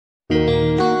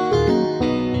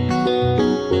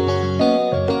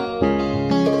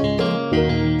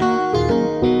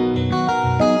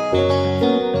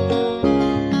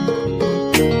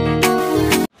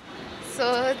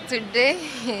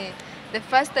The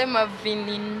first time I've been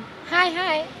in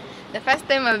The first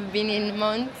time I've been in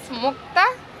Mount Mokta.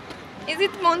 Is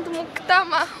it Mount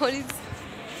Mokattam or is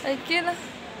Akela?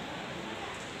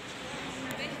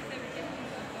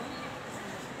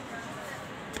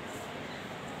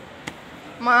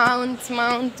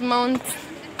 Mount.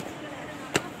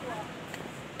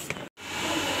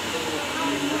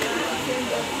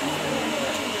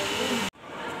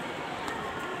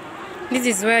 This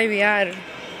is where we are.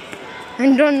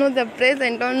 I don't know the place,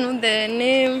 I don't know the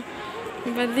name,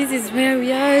 but this is where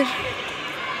we are.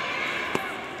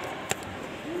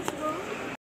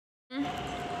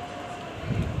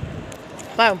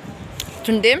 Wow.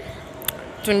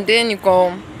 Today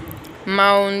niko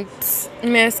Mount,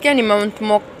 nimesikia ni Mount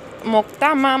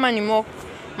Mokattam ama ni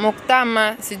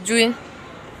Mokattam sijui.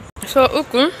 So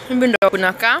huku ndo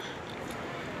kunakaa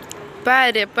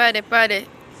pale.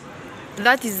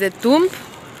 That is the tomb.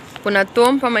 Kuna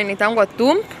tomb ama inaitangwa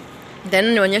tomb.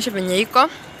 Then nionyeshe venye iko.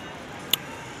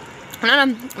 Unaona,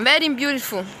 very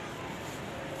beautiful.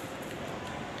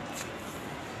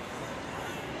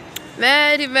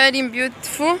 Very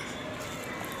beautiful.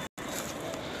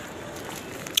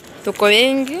 Tuko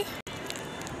wengi.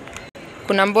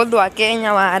 Kuna mbodho wa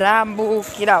Kenya, wa Arabu,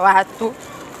 kila watu.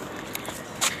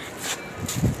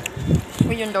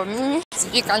 Huyu ndo mimi,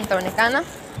 sijui kama nitaonekana.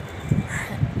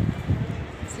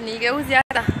 Sinigeuzi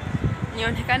hata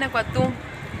nionekane kwa tumbo.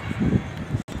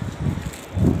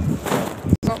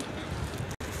 So.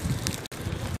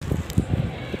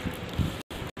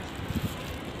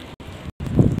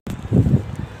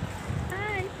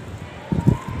 Hi.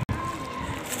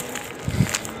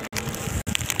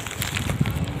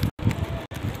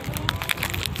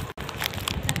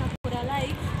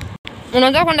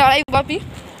 Unataka kwenda live wapi?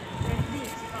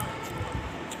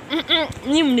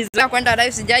 Mimi mnizoea kwenda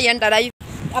live, sijaienda live.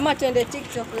 Ama twende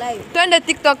TikTok live. Twende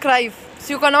TikTok live.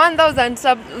 Si uko na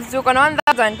 1000 si uko na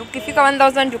 1000, ukifika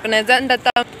 1000 ukanaweza enda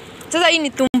ta. Sasa hii ni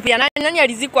tumbu ya nani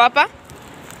alizikwa hapa?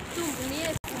 Tumbu ni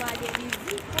Yesu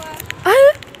alizikwa.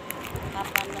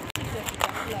 Hapana,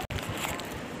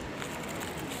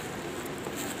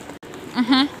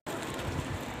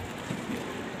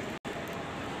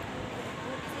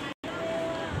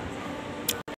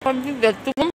 The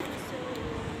tomb.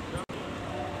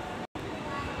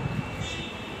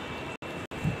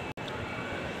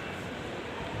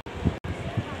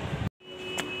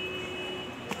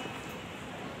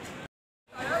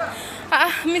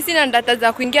 Mimi sina data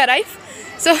za kuingia live.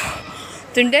 So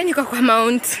today niko kwa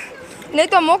Mount.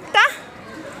 Inaitwa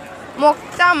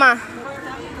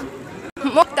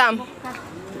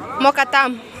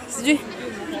Mokattam. Sijui.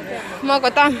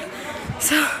 Mokattam.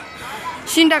 So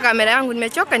shinda kamera yangu,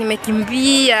 nimechoka,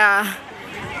 nimekimbia.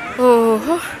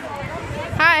 Oh.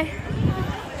 Hi.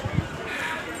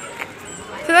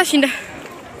 Sasa shinda.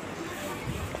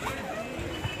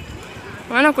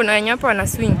 Maana kuna wenye hapa wana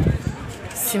swing.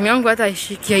 Simu yangu hata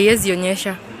haishiki, haiwezi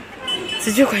onyesha.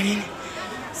 Sijui kwa nini.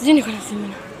 Sijui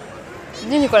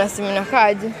niko na simu na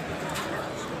kaji.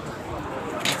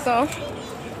 So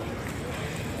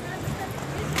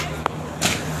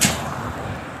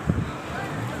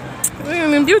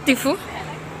I'm beautiful.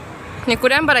 Ni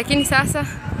kuremba lakini sasa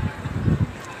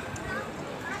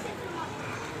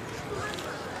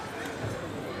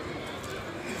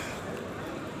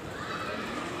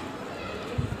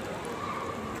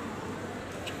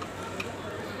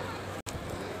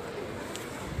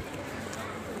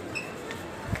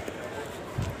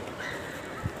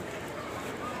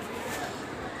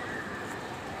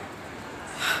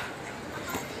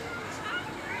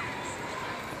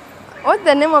what's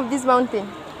the name of this mountain?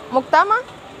 Mokattam?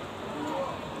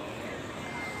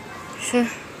 Sure.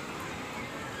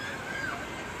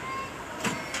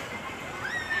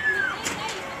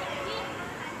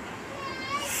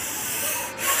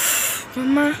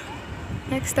 Mama,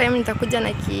 next time nitakuja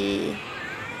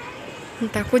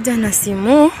na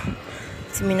simu.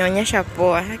 Simu inaonyesha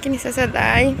poa, lakini sasa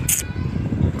dai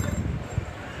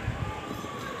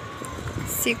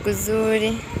si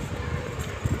kuzuri.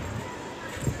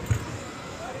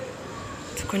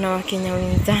 Kuna Wakenya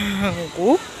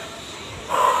wenzangu.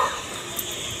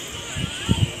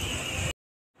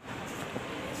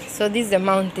 So this is the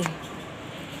mountain.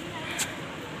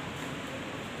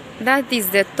 That is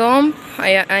the tomb.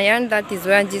 And that is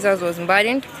where Jesus was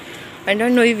buried. I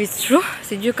don't know if it's true.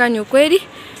 Sijui kama ni ukweli.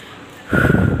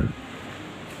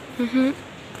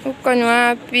 Uko ni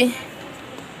wapi?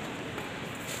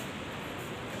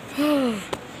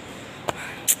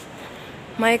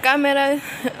 My camera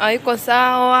haiko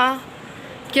sawa.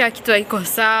 Kila kitu haiko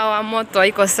sawa, moto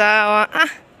haiko sawa.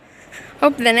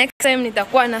 Hope the next time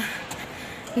nitakuwa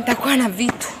na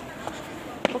vitu.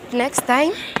 But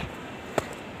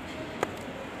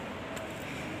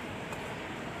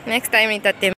next time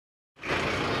nitatembea.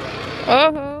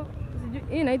 Oho,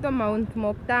 hii inaitwa Mount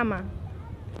Moktama.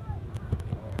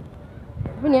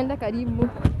 Hebu nienda karibu.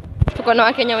 Tuko na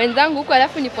Wakenya wenzangu huko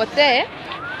alafu nipotee.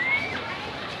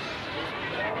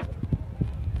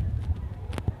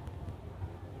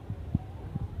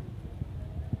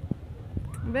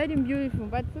 Very beautiful,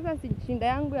 but sasa shinda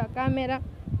yangu ya kamera.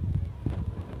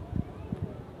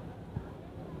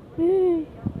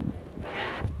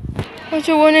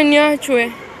 Acha uone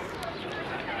niachwe.